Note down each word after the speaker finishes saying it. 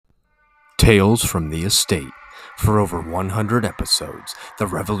Tales from the Estate. For over 100 episodes, the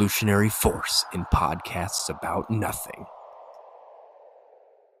revolutionary force in podcasts about nothing.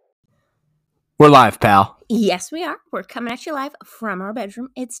 We're live, pal. Yes, we are. We're coming at you live from our bedroom.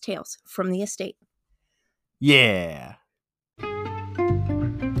 It's Tales from the Estate. Yeah.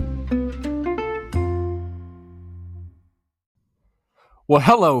 Well,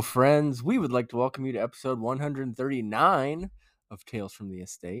 hello, friends. We would like to welcome you to episode 139 of Tales from the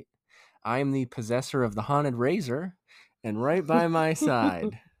Estate. I am the possessor of the haunted razor, and right by my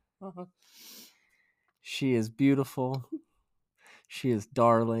side, she is beautiful. She is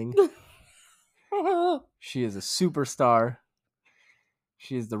darling. She is a superstar.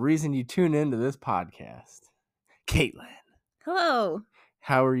 She is the reason you tune into this podcast. Caitlin, Hello.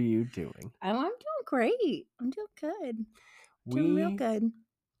 how are you doing? I'm doing great. I'm doing good. Doing real good.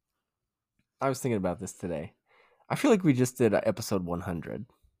 I was thinking about this today. I feel like we just did episode 100.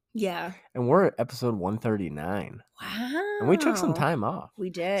 Yeah. And we're at episode 139. Wow. And we took some time off. We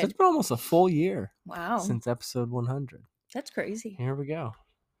So did. it's been almost a full year Wow. since episode 100. That's crazy. Here we go.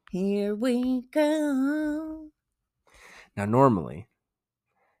 Here we go. Now, normally,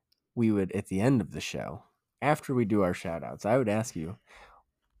 we would, at the end of the show, after we do our shout-outs, I would ask you,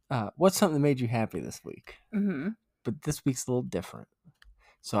 what's something that made you happy this week? Mm-hmm. But this week's a little different.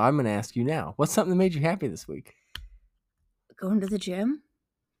 So I'm going to ask you now, what's something that made you happy this week? Going to the gym?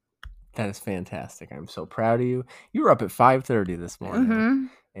 That is fantastic. I'm so proud of you. You were up at 5:30 this morning, Mm-hmm.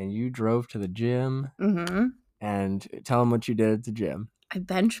 and you drove to the gym. Mm-hmm. And tell them what you did at the gym. I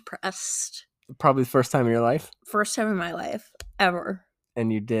bench pressed. Probably the first time in your life. First time in my life. Ever.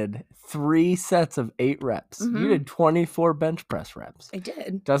 And you did 3 sets of 8 reps. Mm-hmm. You did 24 bench press reps. I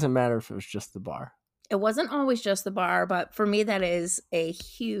did. Doesn't matter if it was just the bar. It wasn't always just the bar, but for me, that is a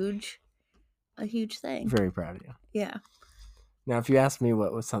huge thing. Very proud of you. Yeah. Now, if you ask me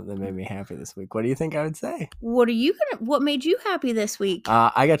what was something that made me happy this week, what do you think I would say? What made you happy this week?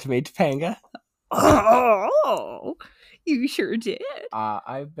 I got to meet Topanga. Oh, you sure did.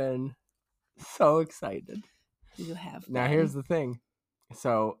 I've been so excited. You have. Now, here's the thing.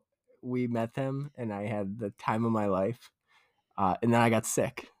 So we met them, and I had the time of my life. And then I got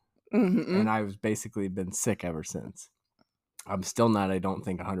sick. Mm-hmm. And I've basically been sick ever since. I'm still not, I don't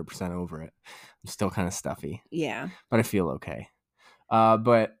think, 100% over it. I'm still kind of stuffy. Yeah. But I feel okay.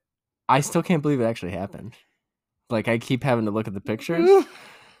 But I still can't believe it actually happened. Like, I keep having to look at the pictures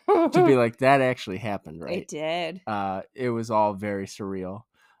to be like, that actually happened, right? It did. It was all very surreal.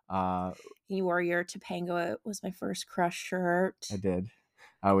 You wore your Topanga. It was my first crush shirt. I did.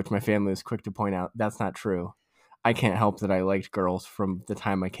 Which my family was quick to point out. That's not true. I can't help that I liked girls from the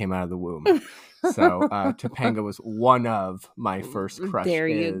time I came out of the womb. So Topanga was one of my first crushes. There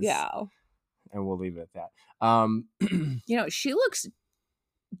you go. And we'll leave it at that. She looks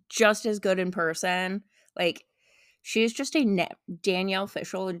just as good in person. Like, she's just Danielle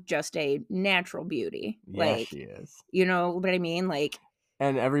Fishel, just a natural beauty. Yeah, she is. You know what I mean? Like,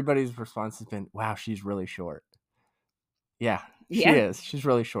 and everybody's response has been, wow, she's really short. Yeah, she is. She's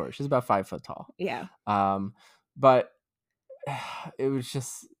really short. She's about 5 foot tall. Yeah. But it was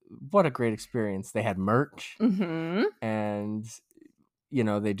just, what a great experience. They had merch. Mm-hmm. And,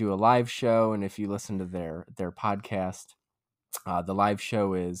 they do a live show. And if you listen to their podcast, the live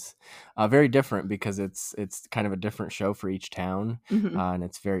show is very different because it's kind of a different show for each town. Mm-hmm. And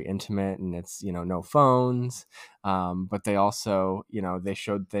it's very intimate, and it's, no phones. But they also, they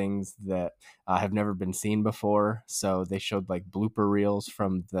showed things that have never been seen before. So they showed like blooper reels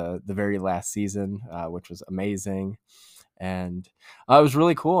from the very last season, which was amazing. And it was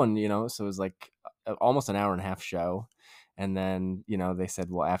really cool. And, so it was like almost an hour and a half show. And then, they said,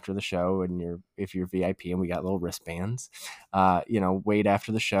 well, after the show, and if you're VIP, and we got little wristbands, wait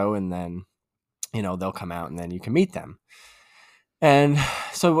after the show, and then, they'll come out, and then you can meet them. And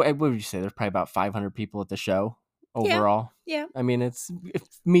so what would you say? There's probably about 500 people at the show overall. Yeah. I mean, it's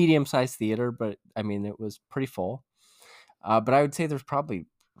medium-sized theater, but I mean, it was pretty full. But I would say there's probably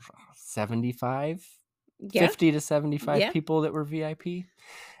 75, 50 to 75 people that were VIP.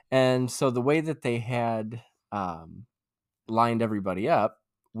 And so the way that they had lined everybody up,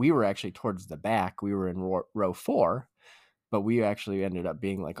 we were actually towards the back. We were in row 4, but we actually ended up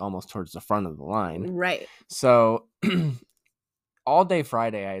being like almost towards the front of the line. Right. So all day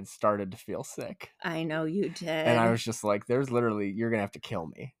Friday, I had started to feel sick. I know you did. And I was just like, you're going to have to kill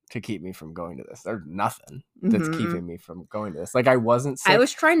me to keep me from going to this. There's nothing that's keeping me from going to this. Like, I wasn't sick. I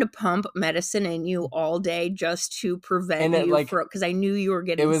was trying to pump medicine in you all day just to prevent you from, because I knew you were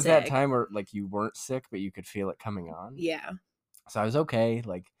getting sick. It was that time where like you weren't sick, but you could feel it coming on. Yeah. So I was okay.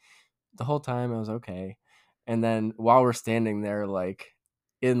 Like, the whole time I was okay. And then while we're standing there, like,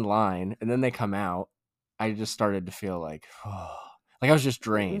 in line, and then they come out, I just started to feel like, like I was just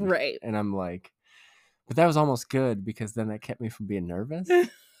drained. Right. And I'm like, but that was almost good because then that kept me from being nervous.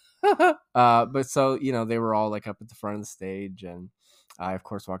 But so, they were all like up at the front of the stage, and I of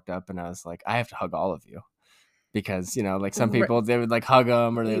course walked up and I was like, I have to hug all of you. Because, like some people, they would like hug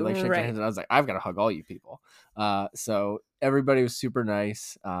them or they would like shake their hands. And I was like, I've got to hug all you people. So everybody was super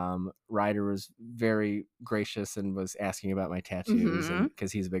nice. Ryder was very gracious and was asking about my tattoos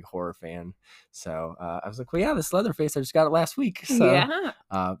because he's a big horror fan. So I was like, well, yeah, this Leatherface, I just got it last week. So, yeah.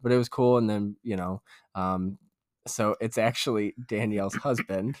 But it was cool. And then, so it's actually Danielle's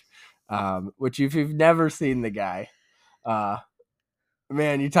husband, which if you've never seen the guy,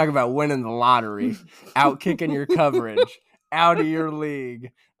 man, you talk about winning the lottery, out kicking your coverage, out of your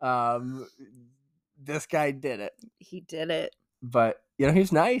league. This guy did it. He did it. But, he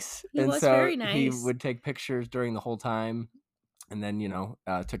was nice. He was very nice. He would take pictures during the whole time. And then,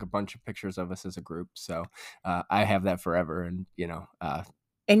 took a bunch of pictures of us as a group. So I have that forever. And,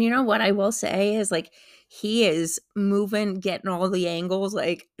 and you know what I will say is like he is moving, getting all the angles,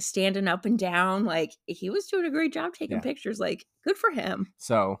 like standing up and down. Like he was doing a great job taking pictures. Like good for him.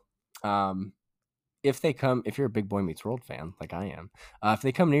 So if you're a Big Boy Meets World fan, like I am, if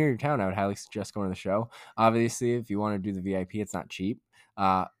they come near your town, I would highly suggest going to the show. Obviously, if you want to do the VIP, it's not cheap.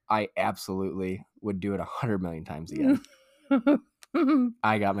 I absolutely would do it 100 million times again.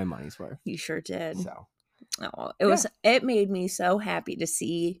 I got my money's worth. You sure did. So. Oh, it made me so happy to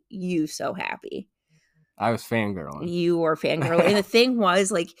see you so happy. I was fangirling. You were fangirling. And the thing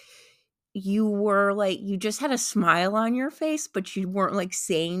was, like, you just had a smile on your face, but you weren't like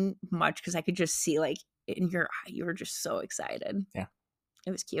saying much because I could just see like in your eye, you were just so excited. Yeah.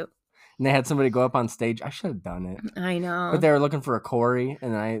 It was cute. And they had somebody go up on stage. I should have done it. I know. But they were looking for a Corey,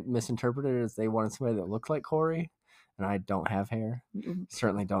 and I misinterpreted it as they wanted somebody that looked like Corey. And I don't have hair.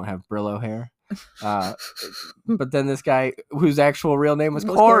 Certainly don't have Brillo hair. But then this guy whose actual real name was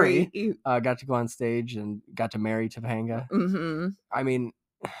Corey got to go on stage and got to marry Topanga. Mm-hmm. I mean,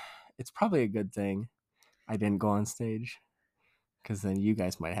 it's probably a good thing I didn't go on stage because then you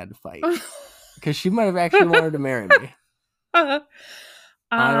guys might have had to fight because she might have actually wanted to marry me. I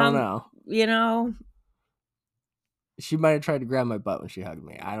don't know. She might have tried to grab my butt when she hugged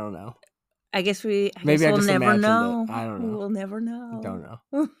me. I don't know. I guess we'll never know. I don't know. We'll never know. Don't know.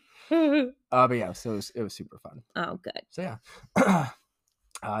 But yeah, so it was super fun. Oh, good. So yeah,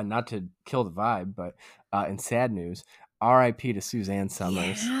 not to kill the vibe, but in sad news, R.I.P. to Suzanne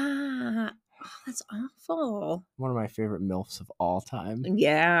Summers. Yeah, that's awful. One of my favorite MILFs of all time.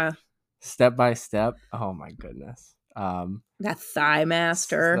 Yeah. Step by Step. Oh my goodness. That Thigh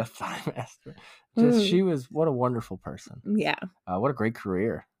Master. The Thigh Master. She was what a wonderful person. Yeah. What a great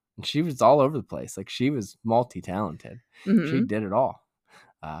career. And she was all over the place. Like she was multi-talented. Mm-hmm. She did it all.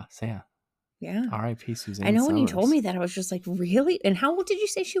 So yeah. Yeah. R.I.P. Suzanne I know Summers. when you told me that, I was just like, really? And how old did you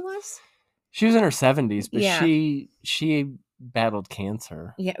say she was? She was in her 70s, but she battled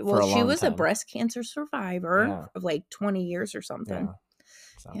cancer. Yeah. Well, she was a breast cancer survivor of like 20 years or something.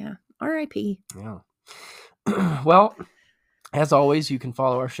 Yeah. R.I.P. Yeah. Well, as always, you can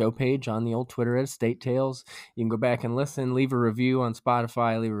follow our show page on the old Twitter at Estate Tales. You can go back and listen, leave a review on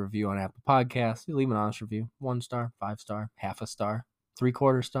Spotify, leave a review on Apple Podcasts. You leave an honest review. 1 star, 5 star, half a star,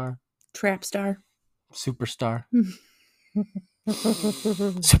 3/4 star. Trap star. Superstar.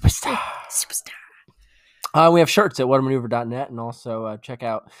 Superstar. We have shirts at whatamaneuver.net, and also check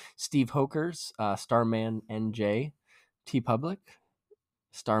out Steve Hoker's Starman NJ TeePublic,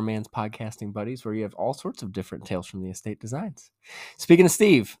 Starman's Podcasting Buddies, where you have all sorts of different tales from the estate designs. Speaking of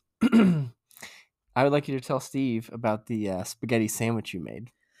Steve, I would like you to tell Steve about the spaghetti sandwich you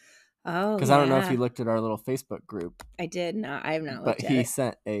made. Oh, because I don't know if you looked at our little Facebook group. I did not. I have not But looked at it. he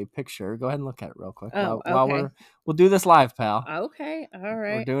sent a picture. Go ahead and look at it real quick. Oh, while we'll do this live, pal. Okay, all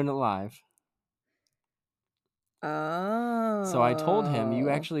right. We're doing it live. Oh. So I told him you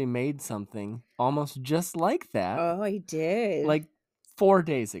actually made something almost just like that. Oh, I did. Like 4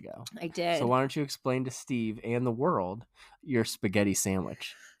 days ago. I did. So why don't you explain to Steve and the world your spaghetti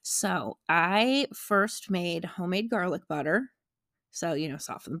sandwich? So I first made homemade garlic butter. So,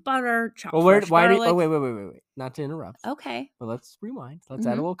 soften the butter, chop fresh garlic. Wait. Not to interrupt. Okay. But let's rewind. Let's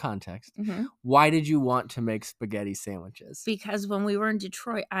add a little context. Mm-hmm. Why did you want to make spaghetti sandwiches? Because when we were in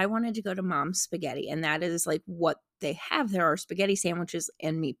Detroit, I wanted to go to Mom's Spaghetti. And that is like what they have. There are spaghetti sandwiches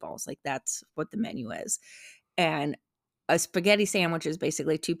and meatballs. Like that's what the menu is. And a spaghetti sandwich is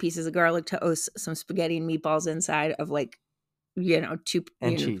basically 2 pieces of garlic toast, some spaghetti and meatballs inside of like,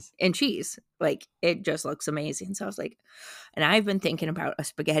 cheese. Like it just looks amazing. So I was like, and I've been thinking about a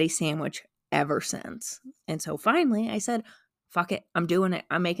spaghetti sandwich ever since. And so finally I said, fuck it, I'm doing it.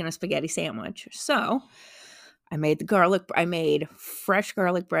 I'm making a spaghetti sandwich. So I made fresh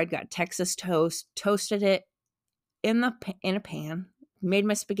garlic bread, got Texas toast, toasted it in a pan, made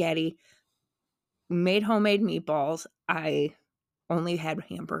my spaghetti, made homemade meatballs. I only had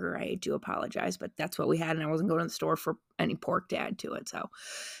hamburger. I do apologize, but that's what we had, and I wasn't going to the store for any pork to add to it. So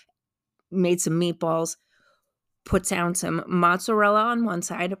made some meatballs, put down some mozzarella on one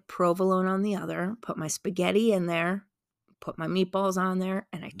side, provolone on the other, put my spaghetti in there, put my meatballs on there,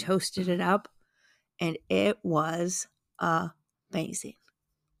 and I toasted it up, and it was amazing.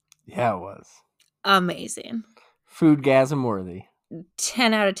 Yeah, it was. Amazing. Foodgasm worthy.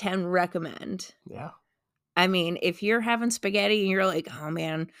 10 out of 10 recommend. Yeah. I mean, if you're having spaghetti and you're like, oh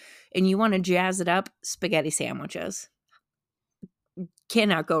man, and you want to jazz it up, spaghetti sandwiches.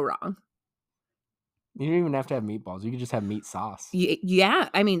 Cannot go wrong. You don't even have to have meatballs. You can just have meat sauce. Yeah.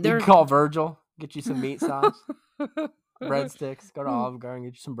 I mean, You can call Virgil, get you some meat sauce. Breadsticks. Go to Olive Garden,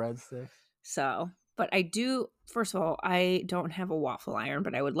 get you some breadsticks. So, but I do, first of all, I don't have a waffle iron,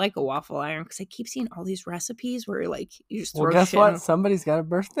 but I would like a waffle iron because I keep seeing all these recipes where like you just throw Well, guess shit what? in. Somebody's got a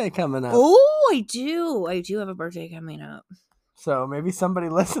birthday coming up. Oh, I do. I do have a birthday coming up. So maybe somebody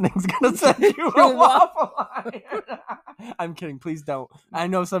listening is going to send you a waffle iron. I'm kidding. Please don't. I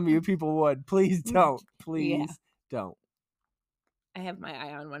know some of you people would. Please don't. Please don't. I have my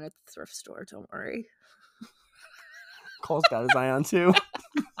eye on one at the thrift store. Don't worry. Cole's got his eye on too.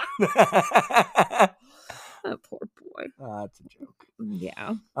 Oh, poor boy. That's a joke.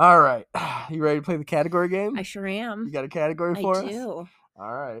 Yeah. All right. You ready to play the category game? I sure am. You got a category for us? I do.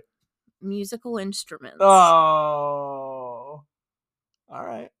 All right. Musical instruments. Oh. All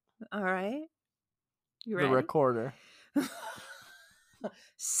right. All right. You ready? The recorder.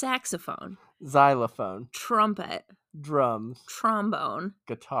 Saxophone. Xylophone. Trumpet. Drums. Trombone.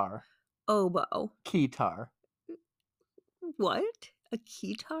 Guitar. Oboe. Keytar. What? A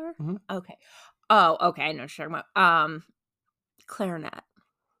keytar? Mm-hmm. Okay. Oh, okay. I know what you're talking about. Clarinet.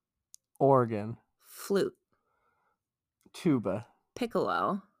 Organ. Flute. Tuba.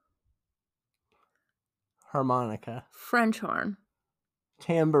 Piccolo. Harmonica. French horn.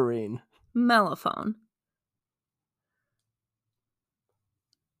 Tambourine. Mellophone.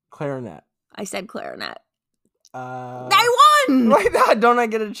 Clarinet. I said clarinet. I won! Wait, don't I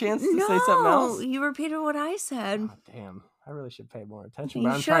get a chance to say something else? No, you repeated what I said. Oh, damn. I really should pay more attention. You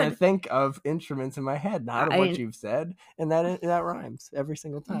But I'm trying to should. think of instruments in my head, not of what you've said. And that rhymes every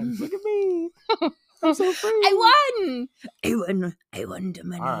single time. Look at me. I'm so free. I won the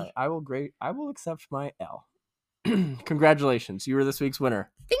money. All right. I will accept my L. Congratulations. You were this week's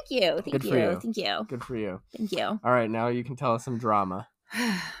winner. Thank you. Good for you. Thank you. Good for you. Thank you. All right. Now you can tell us some drama.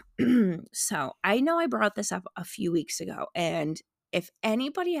 So I know I brought this up a few weeks ago, and if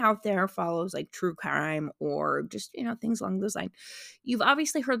anybody out there follows like true crime or just, things along those lines, you've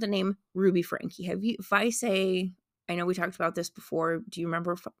obviously heard the name Ruby Franke. Have you? If I say, I know we talked about this before. Do you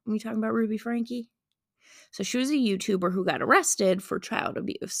remember me talking about Ruby Franke? So she was a YouTuber who got arrested for child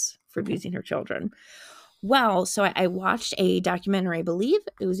abuse, for abusing her children. Well, so I watched a documentary, I believe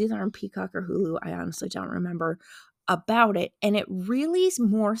it was either on Peacock or Hulu, I honestly don't remember, about it. And it really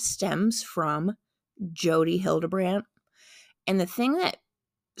more stems from Jodi Hildebrandt. And the thing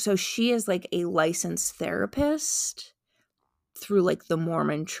so she is like a licensed therapist through like the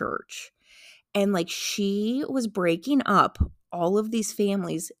Mormon church. And like she was breaking up all of these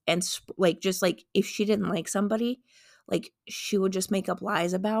families and like just like if she didn't like somebody, like she would just make up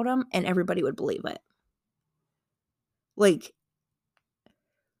lies about them and everybody would believe it. Like,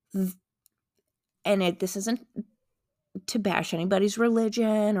 and this isn't to bash anybody's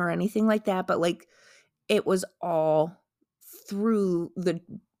religion or anything like that, but like it was all through the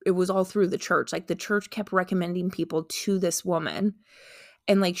church. Like the church kept recommending people to this woman,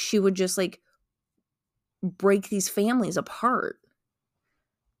 and like she would just like break these families apart.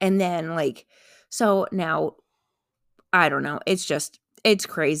 And then like, so now I don't know, it's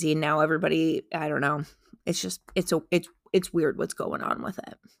crazy. Now everybody, I don't know, it's weird what's going on with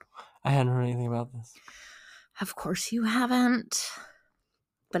it. I hadn't heard anything about this. Of course you haven't.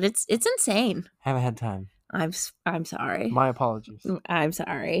 But it's insane. Haven't had time. I'm sorry. My apologies. I'm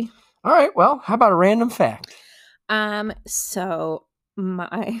sorry. All right. Well, how about a random fact? So now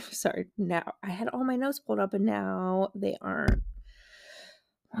I had all my notes pulled up and now they aren't.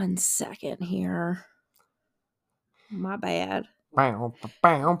 1 second here. My bad. I heard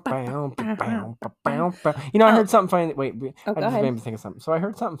something funny. Wait, I just made me think of something. So I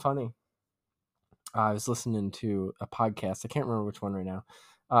heard something funny. I was listening to a podcast. I can't remember which one right now.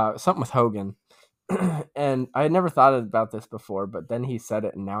 Something with Hogan. And I had never thought about this before, but then he said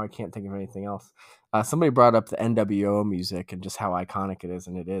it, and now I can't think of anything else. Somebody brought up the NWO music and just how iconic it is,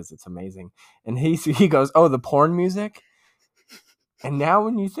 and it is. It's amazing. And he goes, "Oh, the porn music." And now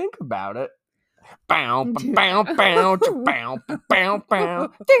when you think about it, bow, bow, bow, bow, bow, bow,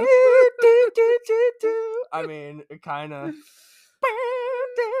 do. I mean, it kind of.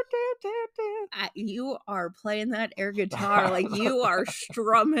 You are playing that air guitar like you are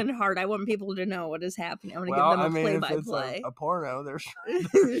strumming hard. I want people to know what is happening. I'm going to give them a play-by-play. If it's a porno, they're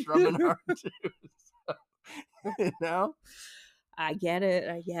strumming hard too. So, you know? I get it.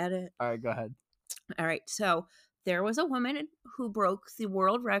 All right, go ahead. All right. So there was a woman who broke the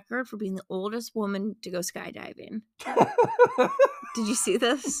world record for being the oldest woman to go skydiving. Did you see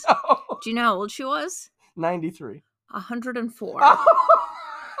this? No. Do you know how old she was? 93. 104.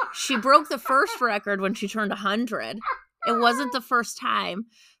 She broke the first record when she turned 100. It wasn't the first time.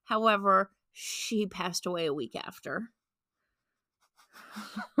 However, she passed away a week after.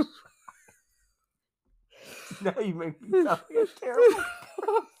 Now you make me sound like a terrible.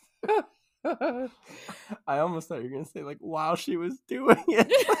 I almost thought you were going to say, like, while she was doing it.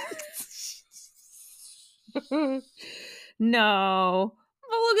 No.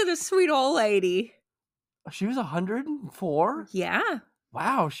 Oh, look at this sweet old lady. She was 104? Yeah.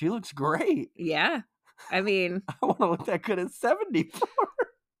 Wow, she looks great. Yeah. I mean, I want to look that good at 74.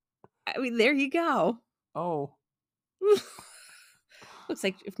 There you go. Oh. Looks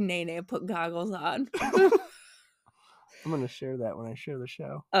like if Nene put goggles on. I'm going to share that when I share the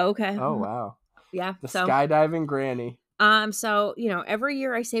show. Okay. Oh, wow. Yeah. The skydiving granny. So, every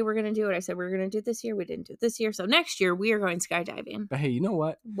year I say we're going to do it. I said we're going to do it this year. We didn't do it this year. So next year we are going skydiving. But hey, you know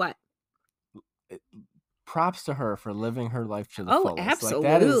what? What? Props to her for living her life to the fullest. Absolutely.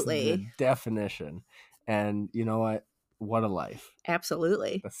 Like, that is the definition. And you know what? What a life.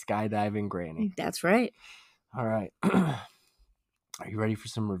 Absolutely. The skydiving granny. That's right. All right. Are you ready for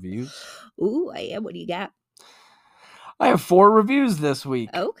some reviews? Ooh, I am. What do you got? I have 4 reviews this week.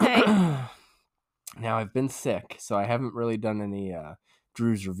 Okay. Now, I've been sick, so I haven't really done any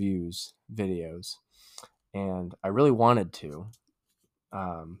Drew's Reviews videos. And I really wanted to.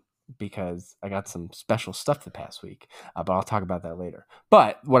 Because I got some special stuff the past week, but I'll talk about that later.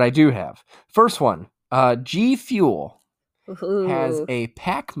 But what I do have, first one, G Fuel has a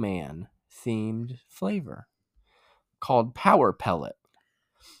Pac-Man themed flavor called Power Pellet.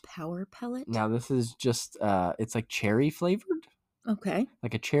 Power Pellet? Now this is just, it's like cherry flavored. Okay.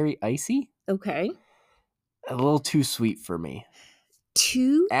 Like a cherry icy. Okay. A little too sweet for me.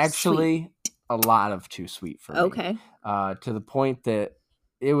 Actually, sweet. A lot of too sweet for me. Okay. To the point that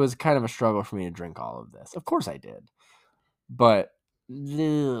it was kind of a struggle for me to drink all of this. Of course I did. But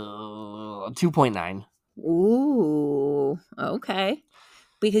 2.9. Ooh, okay.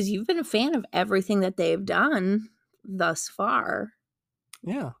 Because you've been a fan of everything that they've done thus far.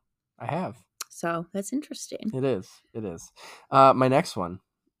 Yeah, I have. So that's interesting. It is. It is. My next one.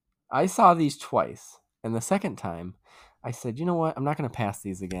 I saw these twice. And the second time, I said, you know what? I'm not going to pass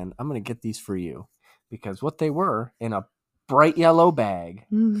these again. I'm going to get these for you. Because what they were in a bright yellow bag.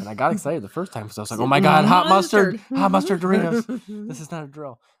 And I got excited the first time because I was like, oh my God, hot mustard Doritos. This is not a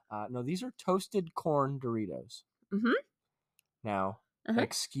drill. No, these are toasted corn Doritos. Mm-hmm. Now,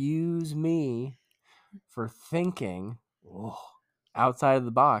 excuse me for thinking outside of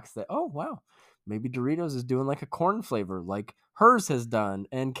the box that, oh, wow, maybe Doritos is doing like a corn flavor like hers has done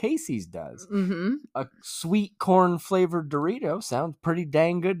and Casey's does. Mm-hmm. A sweet corn flavored Dorito sounds pretty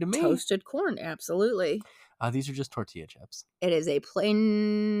dang good to me. Toasted corn, absolutely. These are just tortilla chips. It is a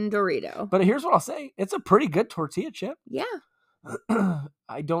plain Dorito. But here's what I'll say. It's a pretty good tortilla chip. Yeah.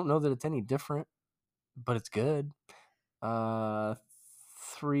 I don't know that it's any different, but it's good.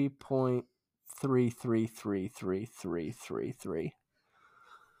 3.3333333. I'm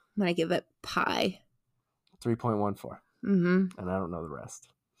going to give it pie. 3.14. Mm-hmm. And I don't know the rest.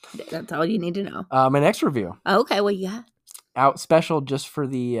 That's all you need to know. My next review. Okay, what you got? Out special just for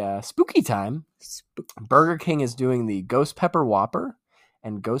the spooky time. Burger King is doing the Ghost Pepper Whopper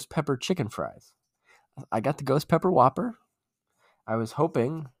and Ghost Pepper Chicken Fries. I got the Ghost Pepper Whopper. I was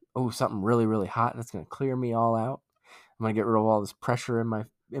hoping, something really, really hot that's going to clear me all out. I'm going to get rid of all this pressure in my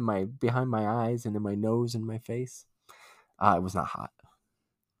behind my eyes and in my nose and my face. It was not hot.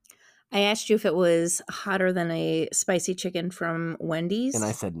 I asked you if it was hotter than a spicy chicken from Wendy's. And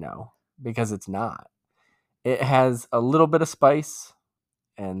I said no, because it's not. It has a little bit of spice,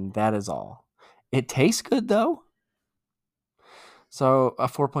 and that is all. It tastes good, though. So, a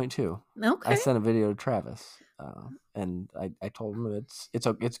 4.2. Okay. I sent a video to Travis, and I told him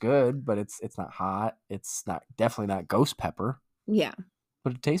it's good, but it's not hot. It's definitely not ghost pepper. Yeah.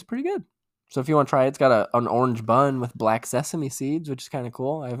 But it tastes pretty good. So if you want to try it, it's got an orange bun with black sesame seeds, which is kind of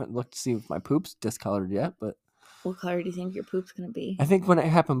cool. I haven't looked to see if my poop's discolored yet, but What color do you think your poop's going to be? I think when it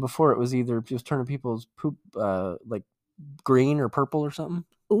happened before, it was either just turning people's poop like green or purple or something.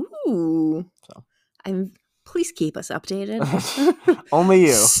 Ooh. So please keep us updated. Only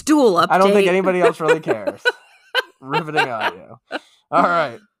you. Stool update. I don't think anybody else really cares. Riveting audio. All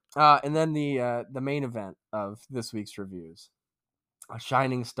right. And then the main event of this week's reviews, a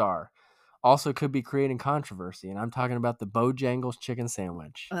shining star, also could be creating controversy, and I'm talking about the Bojangles chicken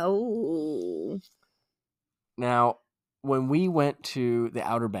sandwich. Oh. Now, when we went to the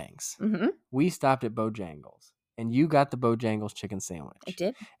Outer Banks, we stopped at Bojangles, and you got the Bojangles chicken sandwich. I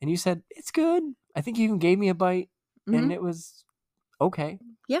did. And you said, it's good. I think you even gave me a bite, and it was okay.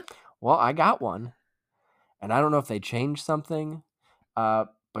 Yeah. Well, I got one, and I don't know if they changed something,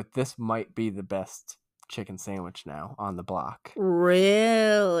 but this might be the best chicken sandwich now on the block.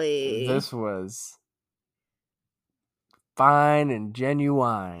 Really? This was fine and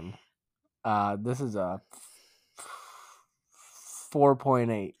genuine. This is a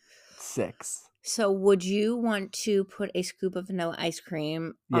 4.86. So would you want to put a scoop of vanilla ice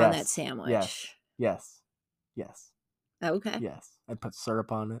cream on that sandwich? Yes. Okay. Yes. I'd put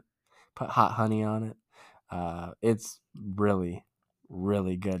syrup on it, put hot honey on it. It's really,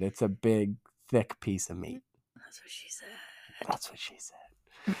 really good. It's a big, thick piece of meat. That's what she said. That's what she said.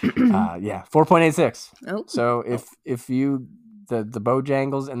 Yeah, 4.86. Oh. So if you the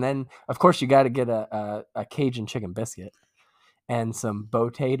Bojangles, and then of course you got to get a Cajun chicken biscuit and some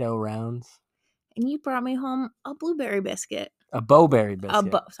potato rounds. And you brought me home a blueberry biscuit. A bowberry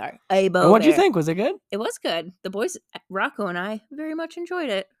biscuit. A bowberry. And what'd you think? Was it good? It was good. The boys, Rocco and I, very much enjoyed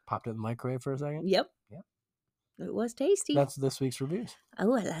it. Popped it in the microwave for a second? Yep. It was tasty. That's this week's reviews.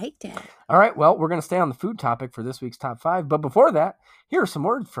 Oh, I like that. All right, well, we're going to stay on the food topic for this week's top 5. But before that, here are some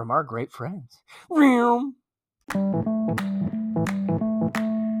words from our great friends.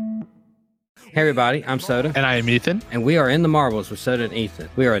 Hey everybody, I'm Soda. And I am Ethan. And we are In the Marbles with Soda and Ethan.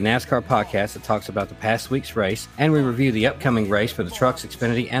 We are a NASCAR podcast that talks about the past week's race, and we review the upcoming race for the Trucks,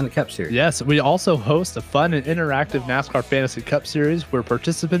 Xfinity, and the Cup Series. Yes, we also host a fun and interactive NASCAR Fantasy Cup Series where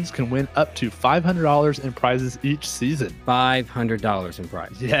participants can win up to $500 in prizes each season. $500 in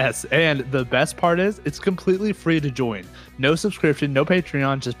prizes. Yes, and the best part is it's completely free to join. No subscription, no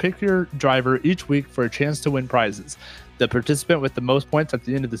Patreon, just pick your driver each week for a chance to win prizes. The participant with the most points at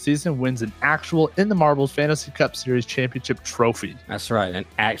the end of the season wins an actual In the Marbles Fantasy Cup Series Championship trophy. That's right, an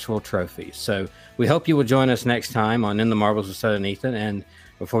actual trophy. So we hope you will join us next time on In the Marbles with Soda and Ethan. And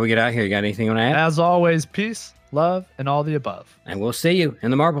before we get out here, you got anything you want to add? As always, peace, love, and all the above. And we'll see you in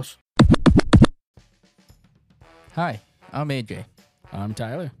the Marbles. Hi, I'm AJ. I'm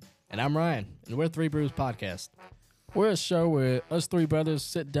Tyler. And I'm Ryan, and we're Three Brews Podcast. We're a show where us three brothers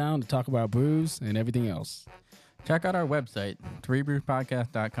sit down to talk about brews and everything else. Check out our website,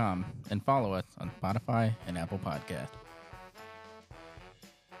 threebrewspodcast.com, and follow us on Spotify and Apple Podcast.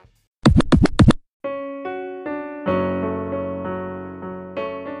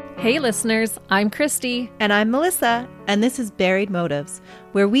 Hey listeners, I'm Christy. And I'm Melissa, and this is Buried Motives,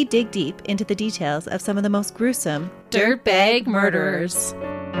 where we dig deep into the details of some of the most gruesome dirtbag murderers.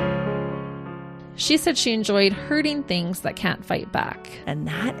 She said she enjoyed hurting things that can't fight back. And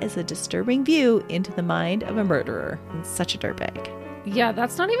that is a disturbing view into the mind of a murderer. And such a dirtbag. Yeah,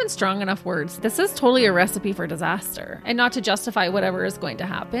 that's not even strong enough words. This is totally a recipe for disaster. And not to justify whatever is going to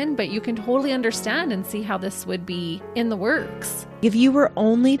happen, but you can totally understand and see how this would be in the works. If you were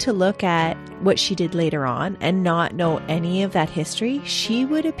only to look at what she did later on and not know any of that history, she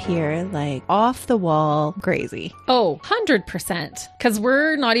would appear like off the wall crazy. Oh, 100%. Because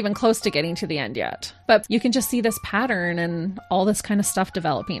we're not even close to getting to the end yet. But you can just see this pattern and all this kind of stuff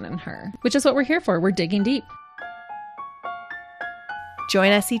developing in her, which is what we're here for. We're digging deep.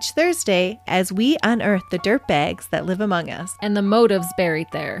 Join us each Thursday as we unearth the dirtbags that live among us and the motives buried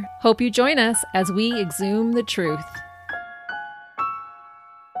there. Hope you join us as we exhume the truth.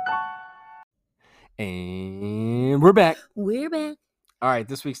 And we're back. We're back. All right,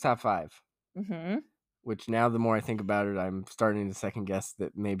 this week's top 5. Mm-hmm. Which now the more I think about it, I'm starting to second guess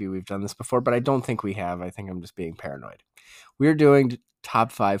that maybe we've done this before, but I don't think we have. I think I'm just being paranoid. We're doing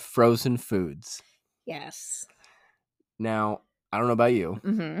top 5 frozen foods. Yes. Now, I don't know about you.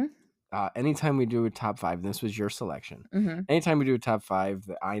 Mm-hmm. Anytime we do a top 5, and this was your selection. Mm-hmm. Anytime we do a top 5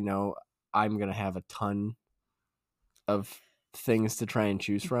 that I know I'm going to have a ton of things to try and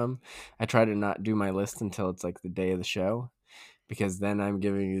choose from, I try to not do my list until it's like the day of the show, because then I'm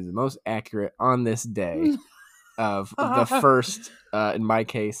giving you the most accurate on this day of the first, in my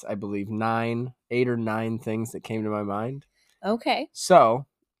case, I believe 8 or 9 things that came to my mind. Okay. So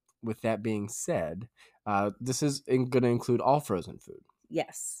with that being said, this is going to include all frozen food,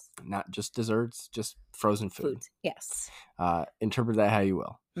 Yes. not just desserts, just frozen food. Foods. Yes. Interpret that how you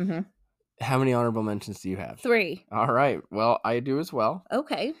will. Mm-hmm. How many honorable mentions do you have? 3. All right. Well, I do as well.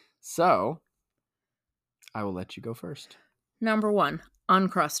 Okay. So I will let you go first. Number 1,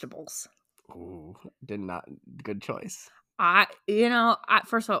 Uncrustables. Ooh, good choice.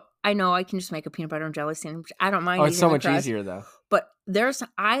 First of all, I know I can just make a peanut butter and jelly sandwich. I don't mind. Oh, it's so using the much crust, easier though. But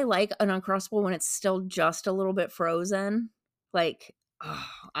I like an Uncrustable when it's still just a little bit frozen. Like,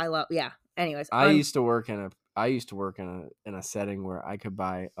 I love. Yeah. Anyways, I used to work in a setting where I could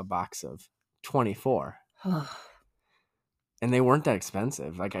buy a box of 24. And they weren't that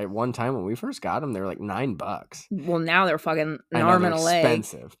expensive. Like at one time when we first got them, they were like $9. Well, now they're fucking an I know arm they're and a leg.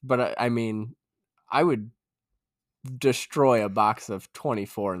 expensive, but I mean, I would destroy a box of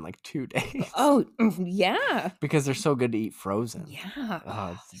 24 in like 2 days. Oh yeah, because they're so good to eat frozen. Yeah,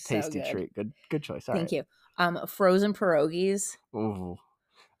 oh, it's a so tasty good. treat. Good choice. All Thank right. you. Frozen pierogies. Ooh.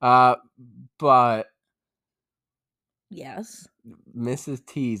 But Yes, Mrs.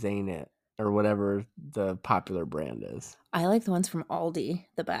 T's ain't it, or whatever the popular brand is. I like the ones from Aldi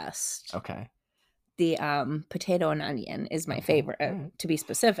the best. Okay. The potato and onion is my favorite, Alright. to be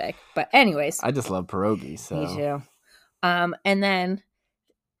specific. But anyways, I just love pierogies. So. me too. And then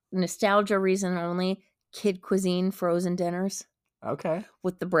nostalgia reason only, kid cuisine frozen dinners Okay.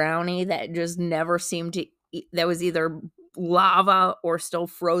 with the brownie that just never seemed to that was either lava or still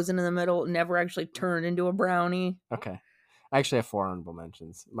frozen in the middle, never actually turned into a brownie. Okay. I actually have 4 honorable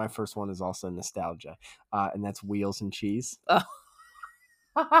mentions. My first one is also nostalgia, and that's Wheels and Cheese.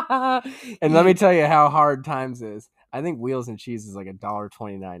 And let me tell you how hard times is. I think Wheels and Cheese is like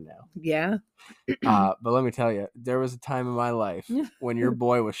 $1.29 now. Yeah. But let me tell you, there was a time in my life when your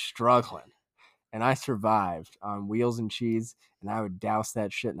boy was struggling, and I survived on Wheels and Cheese, and I would douse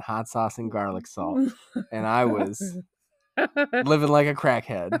that shit in hot sauce and garlic salt, and I was living like a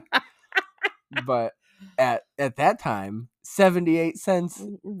crackhead. But at that time, 78 cents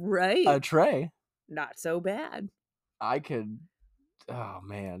Right. a tray. Not so bad. I could. Oh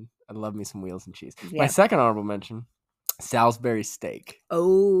man, I love me some Wheels and Cheese. Yeah. My second honorable mention, Salisbury steak.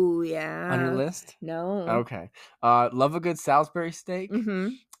 Oh yeah. On your list? No. Okay. Love a good Salisbury steak. Mm-hmm.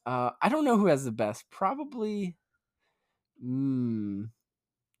 I don't know who has the best. Probably.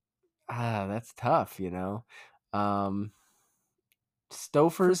 That's tough.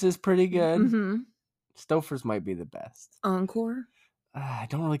 Stouffer's is pretty good. Mm-hmm. Stouffer's might be the best. Encore. I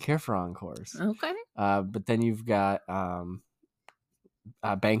don't really care for Encores. Okay. But then you've got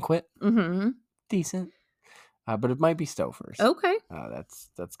Banquet. Mm-hmm. Decent. But it might be Stouffer's. Okay.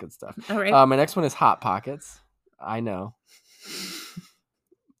 That's good stuff. All right. My next one is Hot Pockets. I know.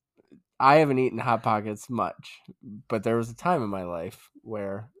 I haven't eaten Hot Pockets much, but there was a time in my life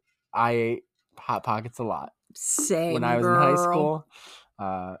where I ate Hot Pockets a lot. Same. When I was in high school,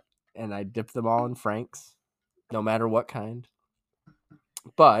 and I dipped them all in Frank's, no matter what kind.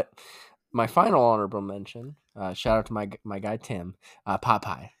 But my final honorable mention, shout out to my guy Tim, pot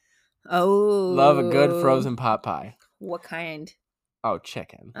pie. Oh. Love a good frozen pot pie. What kind? Oh,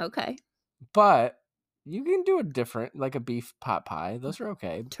 chicken. Okay. But you can do a different, like a beef pot pie. Those are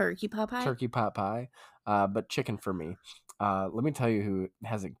okay. Turkey pot pie? Turkey pot pie. But chicken for me. Let me tell you who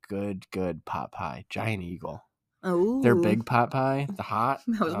has a good pot pie. Giant Eagle. Oh. Their big pot pie, the hot.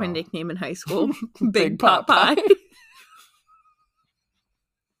 That was my nickname in high school. Big pot pie.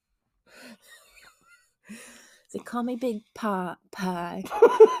 They call me Big Pot Pie.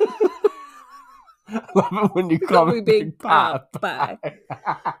 I love it when you call me Big Pot Pie.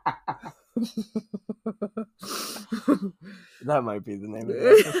 That might be the name of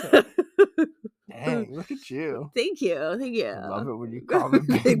the episode. Dang, look at you. Thank you. I love it when you call me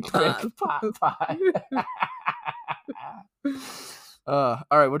Big Pot Pie. All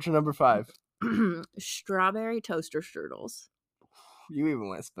right, what's your number 5? Strawberry toaster strudels. You even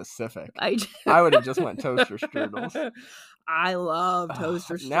went specific. I would have just went toaster strudels. I love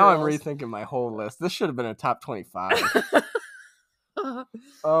toaster strudels. Now I'm rethinking my whole list. This should have been a top 25.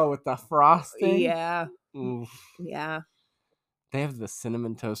 Oh, with the frosting? Yeah. Oof. Yeah. They have the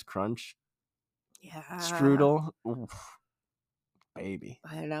cinnamon toast crunch. Yeah. Strudel. Oof. Baby.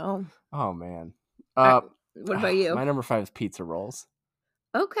 I know. Oh, man. What about you? My number 5 is pizza rolls.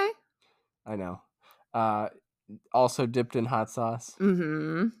 Okay. I know. Also dipped in hot sauce.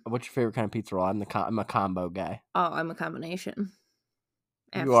 Mm-hmm. What's your favorite kind of pizza roll? I'm a combo guy. Oh, I'm a combination.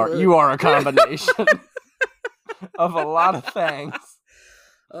 You are a combination of a lot of things.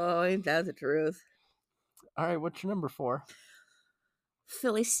 Oh, ain't that the truth? All right, what's your number 4?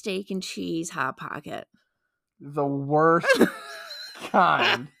 Philly steak and cheese hot pocket. The worst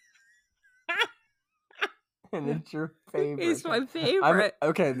kind and it's your favorite. He's my favorite.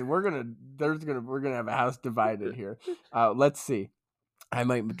 Okay, we're gonna have a house divided here. Let's see. I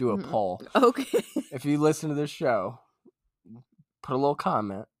might do a poll. Okay. If you listen to this show, put a little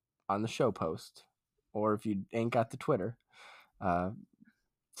comment on the show post, or if you ain't got the Twitter,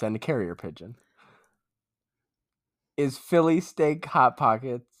 send a carrier pigeon. Is Philly steak Hot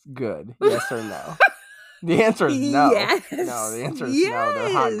Pockets good? Yes or no? The answer is no. Yes. No, the answer is no.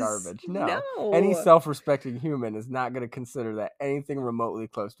 They're hot garbage. No. Any self-respecting human is not going to consider that anything remotely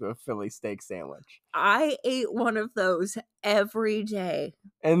close to a Philly steak sandwich. I ate one of those every day.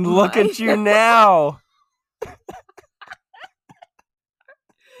 And look at you now. Is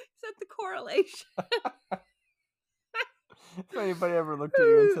that the correlation? If anybody ever looked at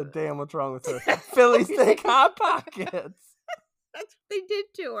you and said, damn, what's wrong with her? Philly steak Hot Pockets. That's what they did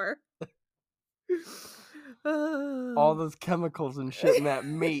to her. All those chemicals and shit in that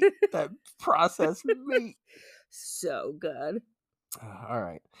meat, that processed meat. So good. All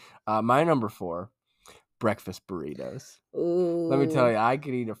right. My number 4, breakfast burritos. Ooh. Let me tell you, I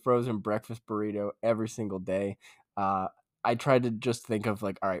could eat a frozen breakfast burrito every single day. I tried to just think of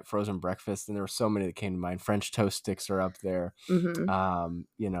like, all right, frozen breakfast, and there were so many that came to mind. French toast sticks are up there.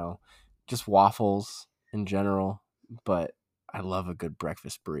 Mm-hmm. Just waffles in general, but I love a good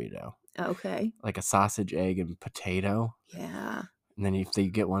breakfast burrito. Okay. Like a sausage, egg, and potato. Yeah. And then if you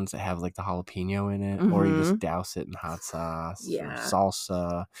get ones that have like the jalapeno in it, or you just douse it in hot sauce, or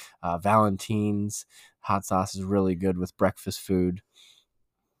salsa. Valentine's hot sauce is really good with breakfast food.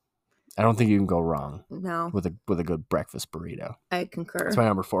 I don't think you can go wrong. No. With a good breakfast burrito. I concur. That's my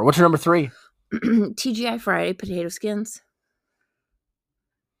number 4. What's your number 3? TGI Friday potato skins.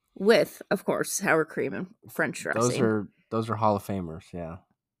 With, of course, sour cream and French dressing. Those are Hall of Famers, yeah.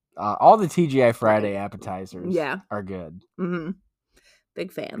 All the TGI Friday appetizers are good. Mm-hmm.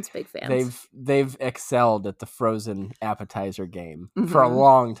 Big fans. They've excelled at the frozen appetizer game for a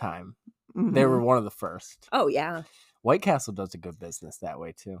long time. Mm-hmm. They were one of the first. Oh, yeah. White Castle does a good business that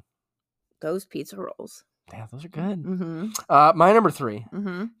way, too. Those pizza rolls. Yeah, those are good. Mm-hmm. My number 3,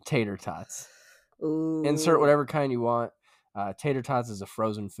 tater tots. Ooh. Insert whatever kind you want. Tater tots is a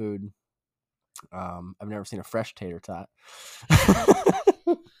frozen food. I've never seen a fresh tater tot.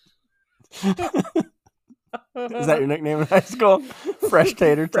 Is that your nickname in high school? Fresh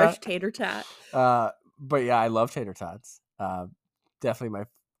tater tot? Fresh tater tot. But yeah, I love tater tots. Definitely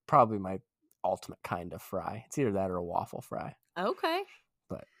probably my ultimate kind of fry. It's either that or a waffle fry. Okay.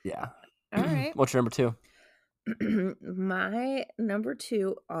 But yeah. All right. What's your number 2? My number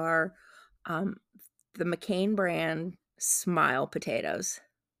 2 are the McCain brand Smile potatoes.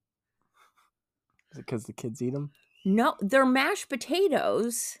 Is it because the kids eat them? No, they're mashed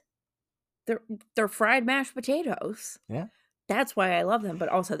potatoes. They're fried mashed potatoes. Yeah. That's why I love them, but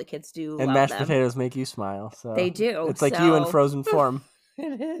also the kids do and love mashed them. Potatoes make you smile. So they do. It's like you in frozen form.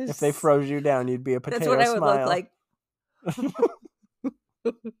 It is. If they froze you down, you'd be a potato smile. That's what I would look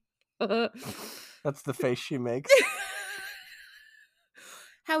like. That's the face she makes.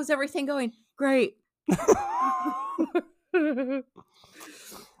 How's everything going? Great.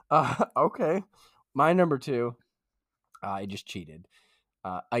 Okay. My number 2, I just cheated.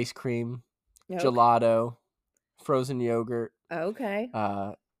 Ice cream, gelato, frozen yogurt. Okay.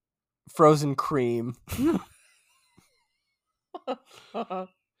 Frozen cream.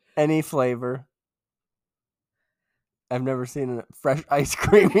 Any flavor. I've never seen a fresh ice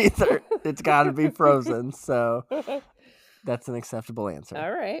cream either. It's got to be frozen, so that's an acceptable answer.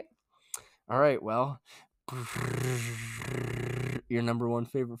 All right, well, your number 1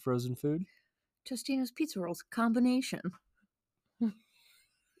 favorite frozen food? Tostino's pizza rolls combination.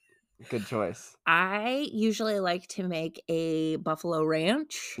 Good choice. I usually like to make a buffalo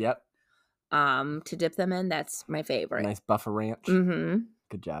ranch. Yep. To dip them in. That's my favorite. Nice buffalo ranch. Mm-hmm.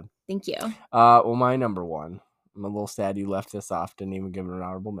 Good job. Thank you. Well, my number 1. I'm a little sad you left this off. Didn't even give it an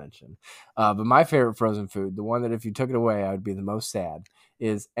honorable mention. But my favorite frozen food, the one that if you took it away, I would be the most sad,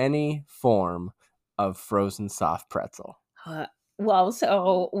 is any form of frozen soft pretzel. Well,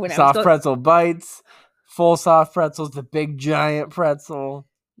 so when soft pretzel bites, full soft pretzels, the big giant pretzel.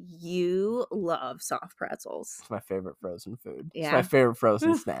 You love soft pretzels. It's my favorite frozen food. Yeah. It's my favorite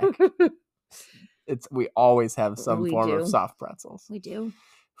frozen snack. We always have some form of soft pretzels. We do.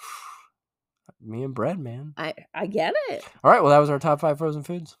 Me and bread, man. I get it. All right, well, that was our top 5 frozen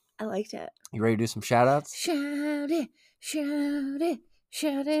foods. I liked it. You ready to do some shout-outs? Shout it, shout it,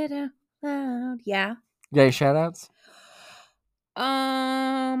 shout it out loud. Yeah. You got any shout-outs?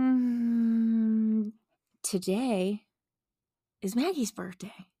 Today is Maggie's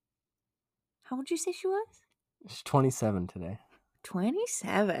birthday. How old did you say she was? She's 27 today.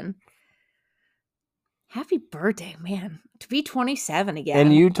 27. Happy birthday, man. To be 27 again.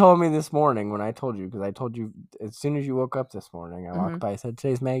 And you told me this morning when I told you, because I told you as soon as you woke up this morning, I walked by, I said,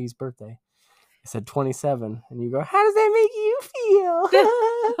 today's Maggie's birthday. I said 27. And you go, how does that make you feel?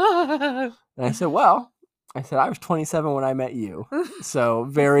 And I said, well, I was 27 when I met you. So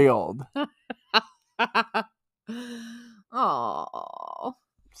very old. Oh.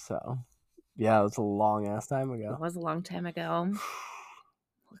 So, yeah, it was a long ass time ago. It was a long time ago.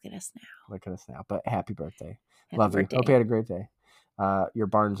 Look at us now. Look at us now. But happy birthday. Happy Love birthday. you. Hope you had a great day. Your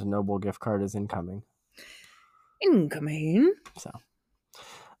Barnes & Noble gift card is incoming. Incoming. So,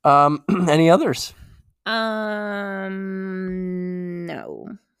 any others? No.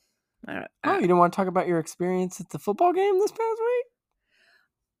 Oh, you didn't want to talk about your experience at the football game this past week?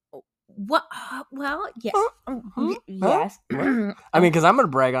 What? Well, yes. Huh? Yes. I mean, because I'm going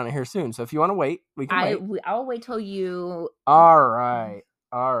to brag on it here soon. So if you want to wait, we can wait. I'll wait till you. All right.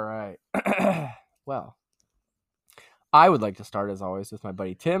 Well, I would like to start, as always, with my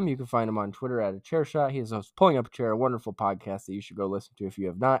buddy Tim. You can find him on Twitter at @chairshot. He is host Pulling Up a Chair, a wonderful podcast that you should go listen to if you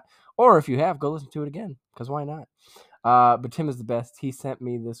have not. Or if you have, go listen to it again, because why not? But Tim is the best. He sent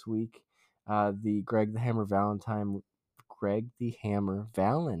me this week the Greg the Hammer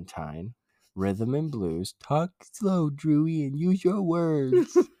Valentine Rhythm and Blues. Talk slow, Drewy, and use your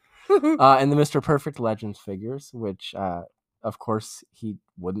words. And the Mr. Perfect Legends figures, which, of course, he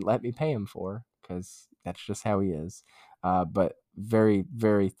wouldn't let me pay him for, because that's just how he is. But very,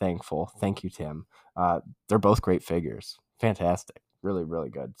 very thankful. Thank you, Tim. They're both great figures. Fantastic. Really, really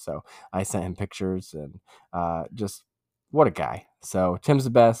good. So I sent him pictures, and just what a guy. So Tim's the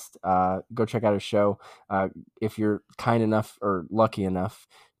best. Go check out his show. If you're kind enough or lucky enough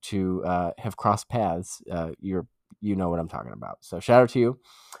to have crossed paths, you know what I'm talking about. So shout out to you.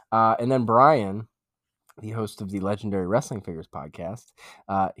 And then Brian, the host of the Legendary Wrestling Figures podcast,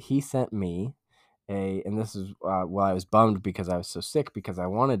 he sent me and this is well, I was bummed because I was so sick, because I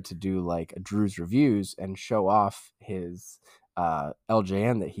wanted to do like a Drew's Reviews and show off his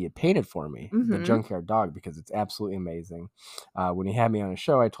LJN that he had painted for me, the Junkyard Dog, because it's absolutely amazing. When he had me on his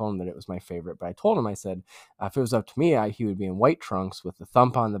show, I told him that it was my favorite, but I told him, I said, if it was up to me, he would be in white trunks with the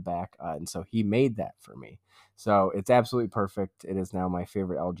thump on the back, and so he made that for me. So it's absolutely perfect. It is now my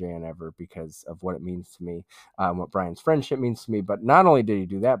favorite LJN ever because of what it means to me, what Brian's friendship means to me. But not only did he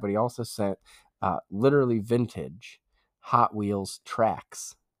do that, but he also sent literally vintage Hot Wheels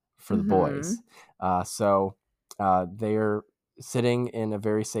tracks for the boys. So they're sitting in a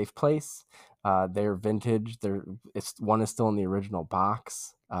very safe place. They're vintage. One is still in the original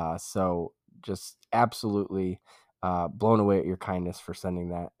box. So just absolutely blown away at your kindness for sending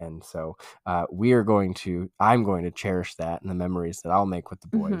that. And so I'm going to cherish that and the memories that I'll make with the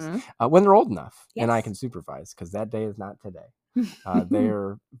boys when they're old enough and I can supervise, because that day is not today. They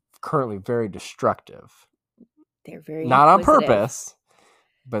are currently very destructive. They're very not on purpose,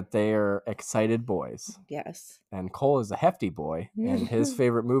 but they are excited boys. Yes. And Cole is a hefty boy, and his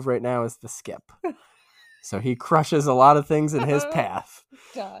favorite move right now is the skip. So he crushes a lot of things in his path.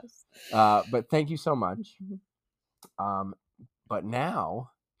 Does. But thank you so much. But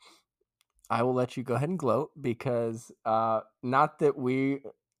now I will let you go ahead and gloat, because not that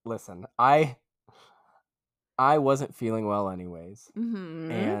listen, I wasn't feeling well anyways.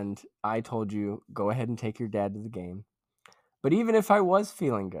 And I told you, go ahead and take your dad to the game. But even if I was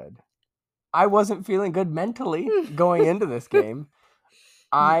feeling good, I wasn't feeling good mentally going into this game.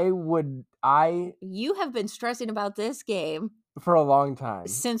 You have been stressing about this game for a long time.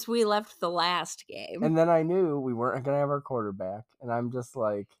 Since we left the last game. And then I knew we weren't going to have our quarterback. And I'm just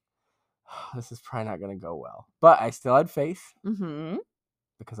like, this is probably not going to go well. But I still had faith.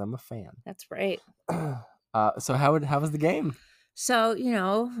 Because I'm a fan. That's right. So how was the game? So,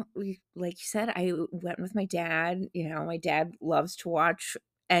 like you said, I went with my dad. My dad loves to watch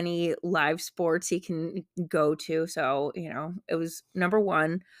any live sports he can go to. So, it was, number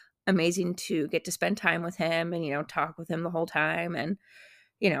one, amazing to get to spend time with him and, talk with him the whole time and,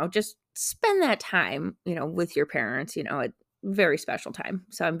 just spend that time, with your parents, a very special time.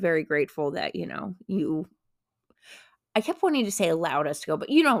 So I'm very grateful that, I kept wanting to say allowed us to go, but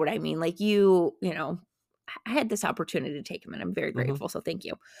you know what I mean? Like I had this opportunity to take him, and I'm very grateful. So thank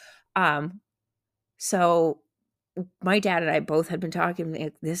you. So my dad and I both had been talking,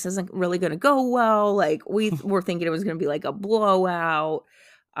 like, this isn't really going to go well. Like we were thinking it was going to be like a blowout.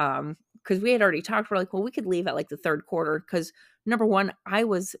 Cause we had already talked. We're like, well, we could leave at like the third quarter. Cause number one, I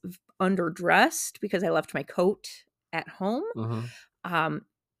was underdressed because I left my coat at home. I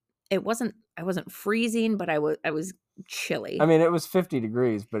wasn't freezing, but I was chilly. I mean, it was 50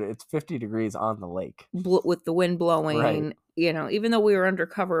 degrees, but it's 50 degrees on the lake. With the wind blowing, Right. Even though we were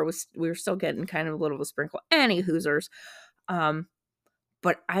undercover, we were still getting kind of a little of a sprinkle. Any Hoosers.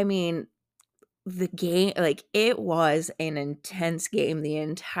 But I mean, the game, like, it was an intense game. The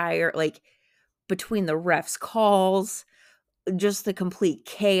entire, like, between the refs' calls, just the complete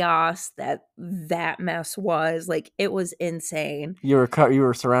chaos that mess was, like, it was insane. You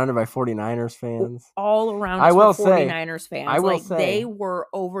were surrounded by 49ers fans. All around I us will were say- 49ers fans. I will like, say- they were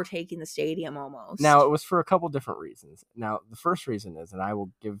overtaking the stadium almost. Now, it was for a couple different reasons. Now, the first reason is, and I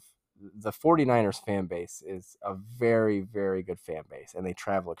will give the 49ers fan base is a very, very good fan base, and they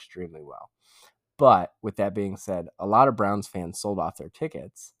travel extremely well. But with that being said, a lot of Browns fans sold off their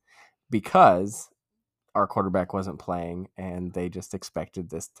tickets because our quarterback wasn't playing, and they just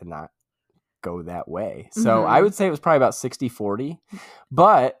expected this to not go that way. So I would say it was probably about 60-40.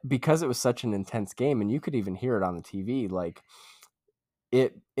 But because it was such an intense game, and you could even hear it on the TV, like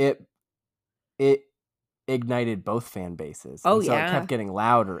it ignited both fan bases. Oh, and so yeah. it kept getting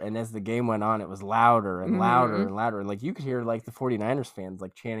louder, and as the game went on, it was louder and louder and louder, and like you could hear like the 49ers fans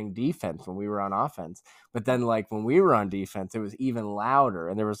like chanting defense when we were on offense, but then like when we were on defense, it was even louder,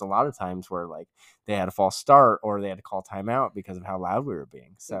 and there was a lot of times where like they had a false start or they had to call timeout because of how loud we were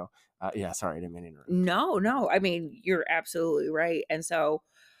being. So yeah, sorry, I didn't mean to interrupt. No, I mean, you're absolutely right. And so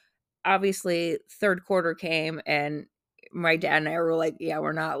obviously third quarter came, and my dad and I were like, yeah,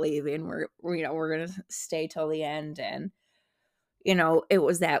 we're not leaving. We're going to stay till the end. And, it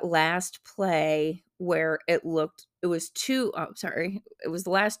was that last play where it was the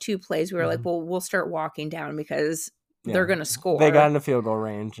last two plays. We were like, well, we'll start walking down because they're going to score. They got into field goal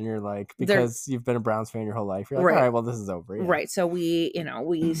range, and you're like, because you've been a Browns fan your whole life, you're like, Right. all right, well, this is over. Yeah. Right. So we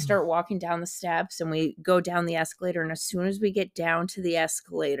start walking down the steps, and we go down the escalator. And as soon as we get down to the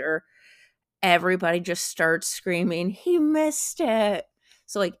escalator, everybody just starts screaming, he missed it.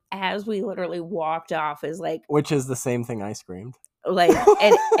 So like as we literally walked off is like, which is the same thing I screamed. Like,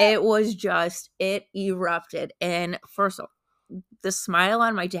 and it was just, it erupted. And first of all, the smile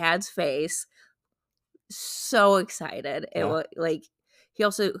on my dad's face, so excited. It was like, he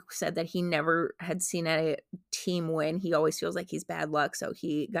also said that he never had seen a team win. He always feels like he's bad luck. So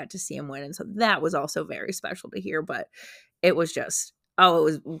he got to see him win. And so that was also very special to hear. But it was just,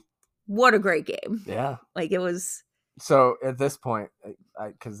 what a great game. Yeah. Like, it was. So at this point,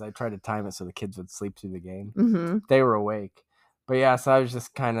 because I tried to time it so the kids would sleep through the game, they were awake. But yeah, so I was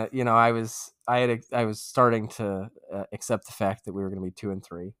just kind of, I was starting to accept the fact that we were going to be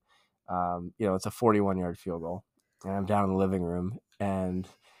 2-3. It's a 41-yard field goal, and I'm down in the living room, and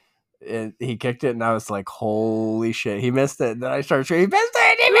he kicked it, and I was like, holy shit, he missed it. And then I started saying, he missed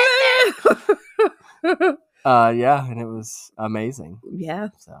it. Yeah, and it was amazing. Yeah.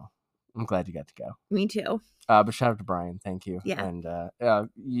 So I'm glad you got to go. Me too. But shout out to Brian. Thank you. Yeah. And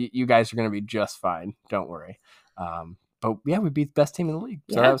you guys are going to be just fine. Don't worry. But yeah, we beat the best team in the league.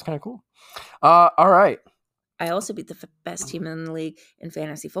 So that was kind of cool. All right. I also beat the best team in the league in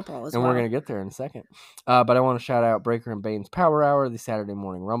fantasy football as well. And we're going to get there in a second. But I want to shout out Breaker and Bane's Power Hour, the Saturday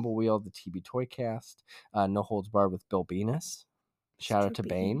Morning Rumble Wheel, the TB Toycast, No Holds Barred with Bill Venus. Shout out to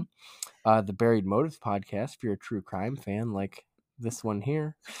Bane. The Buried Motives podcast. If you're a true crime fan like this one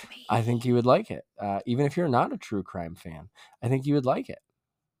here, I think you would like it. Even if you're not a true crime fan, I think you would like it.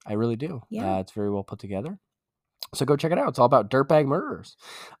 I really do. Yeah. It's very well put together. So go check it out. It's all about dirtbag murderers.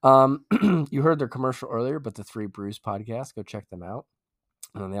 You heard their commercial earlier, but the Three Brews podcast, go check them out.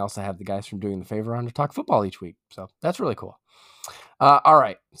 And then they also have the guys from Doing the Favor on to talk football each week. So that's really cool. All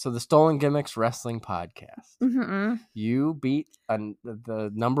right. So the Stolen Gimmicks Wrestling podcast. Mm-hmm. You beat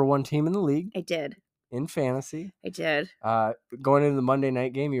the number one team in the league. I did. In fantasy. I did. Going into the Monday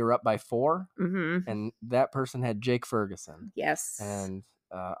night game, you were up by 4. Mm-hmm. And that person had Jake Ferguson. Yes. And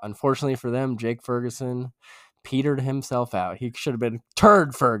unfortunately for them, Jake Ferguson petered himself out. He should have been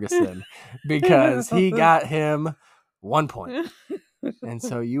Turd Ferguson because he got him 1 point. And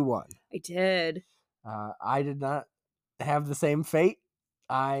so you won. I did. I did not have the same fate.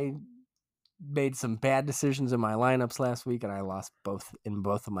 I made some bad decisions in my lineups last week, and I lost in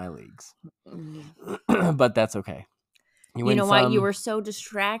both of my leagues. But that's okay. You know why? You were so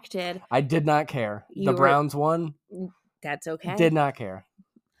distracted. I did not care. The Browns won. That's okay. Did not care.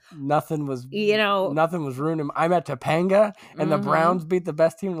 Nothing was ruining. I'm at Topanga, and the Browns beat the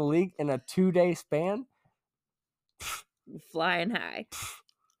best team in the league in a 2-day span. Flying high.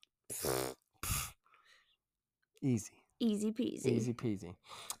 Easy peasy. Easy peasy.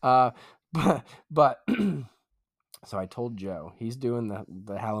 But so I told Joe he's doing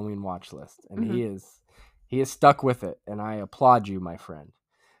the Halloween watch list, and he is stuck with it, and I applaud you, my friend.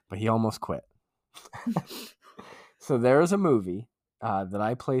 But he almost quit. So there is a movie that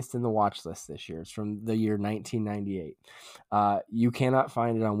I placed in the watch list this year. It's from the year 1998. You cannot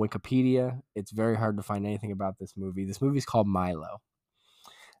find it on Wikipedia. It's very hard to find anything about this movie. This movie is called Milo.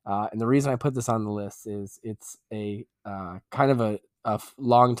 And the reason I put this on the list is it's a kind of a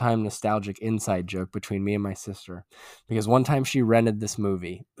long time nostalgic inside joke between me and my sister, because one time she rented this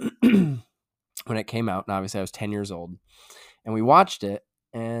movie when it came out, and obviously I was 10 years old, and we watched it.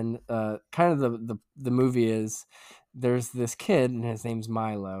 And kind of the movie is, there's this kid and his name's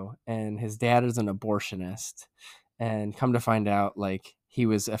Milo, and his dad is an abortionist, and come to find out, like, he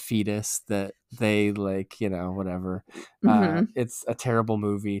was a fetus that they, like, you know, whatever. It's a terrible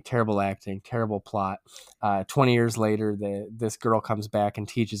movie, terrible acting, terrible plot. 20 years later, this girl comes back and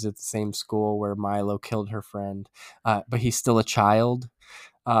teaches at the same school where Milo killed her friend, but he's still a child.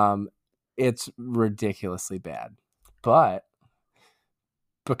 It's ridiculously bad, but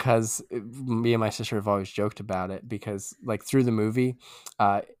because me and my sister have always joked about it, because like through the movie,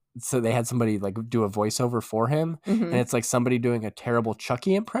 so they had somebody like do a voiceover for him, and it's like somebody doing a terrible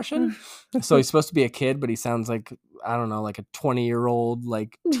Chucky impression. So he's supposed to be a kid, but he sounds like, I don't know, like a 20-year-old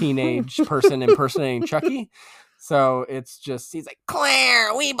like teenage person impersonating Chucky. So it's just, he's like,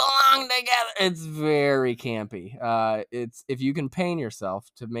 Claire, we belong together. It's very campy. It's, if you can pain yourself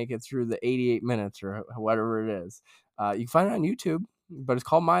to make it through the 88 minutes or whatever it is, you can find it on YouTube. But it's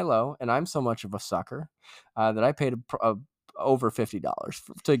called Milo, and I'm so much of a sucker that I paid over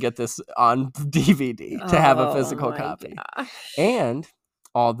 $50 to get this on DVD, to have a physical copy. Gosh. And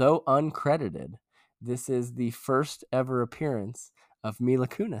although uncredited, this is the first ever appearance of Mila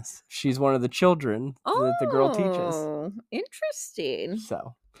Kunis. She's one of the children that the girl teaches. Oh, interesting.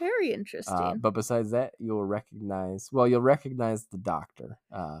 So very interesting. But besides that, you'll recognize the doctor.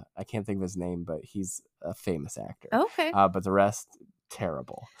 I can't think of his name, but he's a famous actor. Okay. But the rest,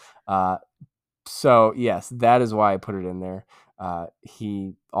 terrible. So yes, that is why I put it in there.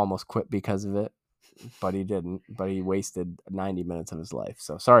 He almost quit because of it, but he didn't. But he wasted 90 minutes of his life.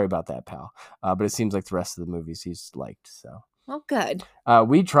 So sorry about that, pal. But it seems like the rest of the movies he's liked. So well, good.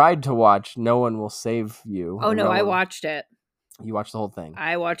 We tried to watch No One Will Save You. Oh no, I watched it. You watched the whole thing.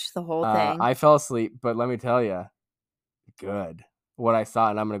 I watched the whole thing. I fell asleep, but let me tell you, good. What I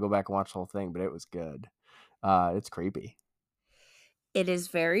saw, and I'm gonna go back and watch the whole thing, but it was good. It's creepy. It is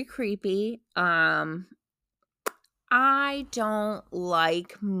very creepy. I don't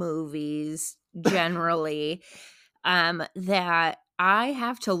like movies generally that I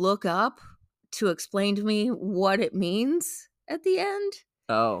have to look up to explain to me what it means at the end.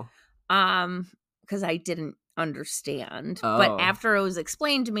 Oh. Because I didn't understand. Oh. But after it was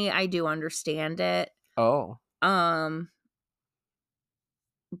explained to me, I do understand it. Oh.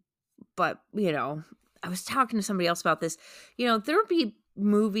 But, you know, I was talking to somebody else about this. You know, there would be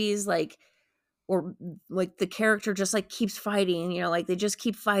movies like, or like the character just like keeps fighting, you know, like they just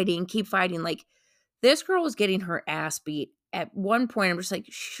keep fighting. Like this girl was getting her ass beat. At one point, I'm just like,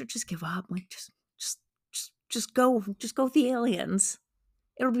 she should just give up. Like, just go with the aliens.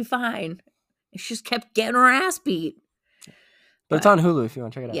 It'll be fine. And she just kept getting her ass beat. But it's on Hulu if you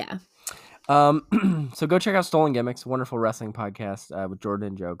want to check it out. Yeah. So go check out Stolen Gimmicks, wonderful wrestling podcast with Jordan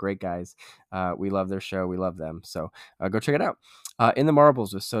and Joe. Great guys. We love their show. We love them. So go check it out. In the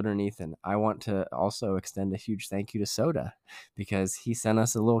Marbles with Soda and Ethan. I want to also extend a huge thank you to Soda, because he sent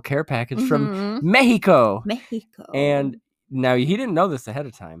us a little care package from Mexico. And now he didn't know this ahead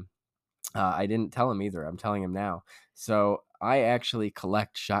of time. I didn't tell him either. I'm telling him now. So I actually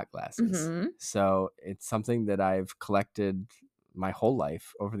collect shot glasses. So it's something that I've collected my whole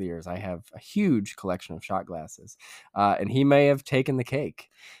life over the years. I have a huge collection of shot glasses, and he may have taken the cake.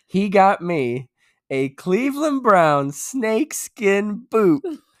 He got me a Cleveland Brown snakeskin boot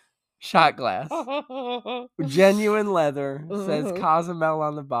shot glass, genuine leather, says Cozumel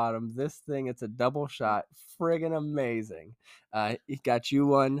on the bottom. This thing, it's a double shot, friggin' amazing. He got you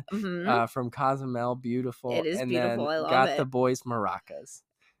one from Cozumel, beautiful. It is and beautiful. Then I love got it. the boys maracas.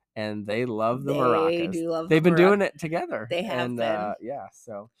 And they love the maracas. They do love They've been doing it together. They have been. Yeah,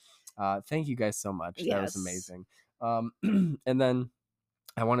 so thank you guys so much. Yes. That was amazing. And then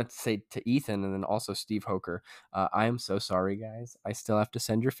I wanted to say to Ethan and then also Steve Hoker, I am so sorry, guys. I still have to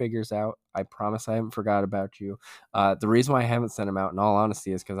send your figures out. I promise I haven't forgot about you. The reason why I haven't sent them out, in all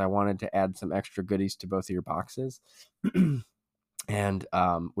honesty, is because I wanted to add some extra goodies to both of your boxes. And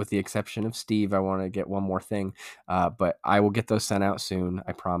with the exception of Steve, I want to get one more thing, but I will get those sent out soon,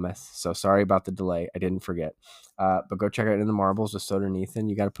 I promise. So sorry about the delay. I didn't forget. But go check out In the Marbles with Soda and Ethan.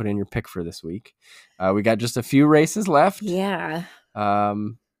 You got to put in your pick for this week. We got just a few races left. Yeah. I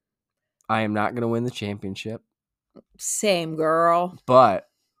am not going to win the championship. Same, girl. But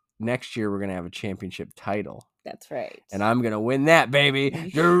next year we're going to have a championship title. That's right. And I'm going to win that, baby.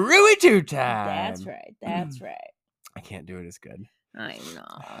 Drewy 2 time. That's right. That's right. I can't do it as good. I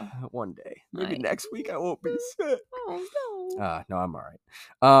know. One day. Maybe I- next week I won't be sick. Oh, no. No, I'm all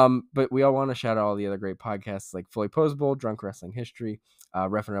right. But we all want to shout out all the other great podcasts like Fully Posable, Drunk Wrestling History,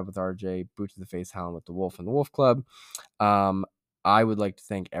 Reffing Up with RJ, Boot to the Face, Howling with the Wolf, and the Wolf Club. I would like to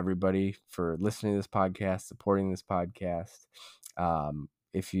thank everybody for listening to this podcast, supporting this podcast.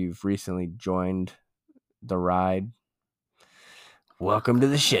 If you've recently joined the ride, welcome to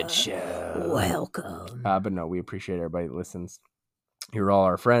the shit show. Welcome. But no, we appreciate everybody that listens. You're all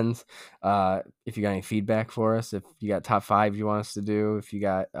our friends. If you got any feedback for us, if you got top 5 you want us to do, if you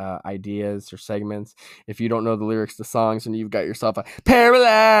got ideas or segments, if you don't know the lyrics to songs and you've got yourself a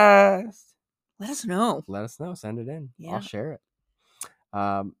Paralyzed, Let us know. let us know. Send it in. Yeah. I'll share it.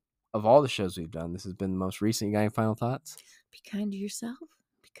 Of all the shows we've done, this has been the most recent. You got any final thoughts? Be kind to yourself.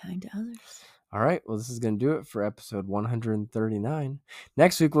 Be kind to others. All right. Well, this is going to do it for episode 139.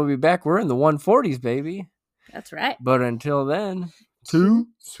 Next week, we'll be back. We're in the 140s, baby. That's right. But until then, too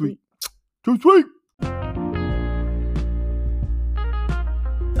sweet. Too sweet.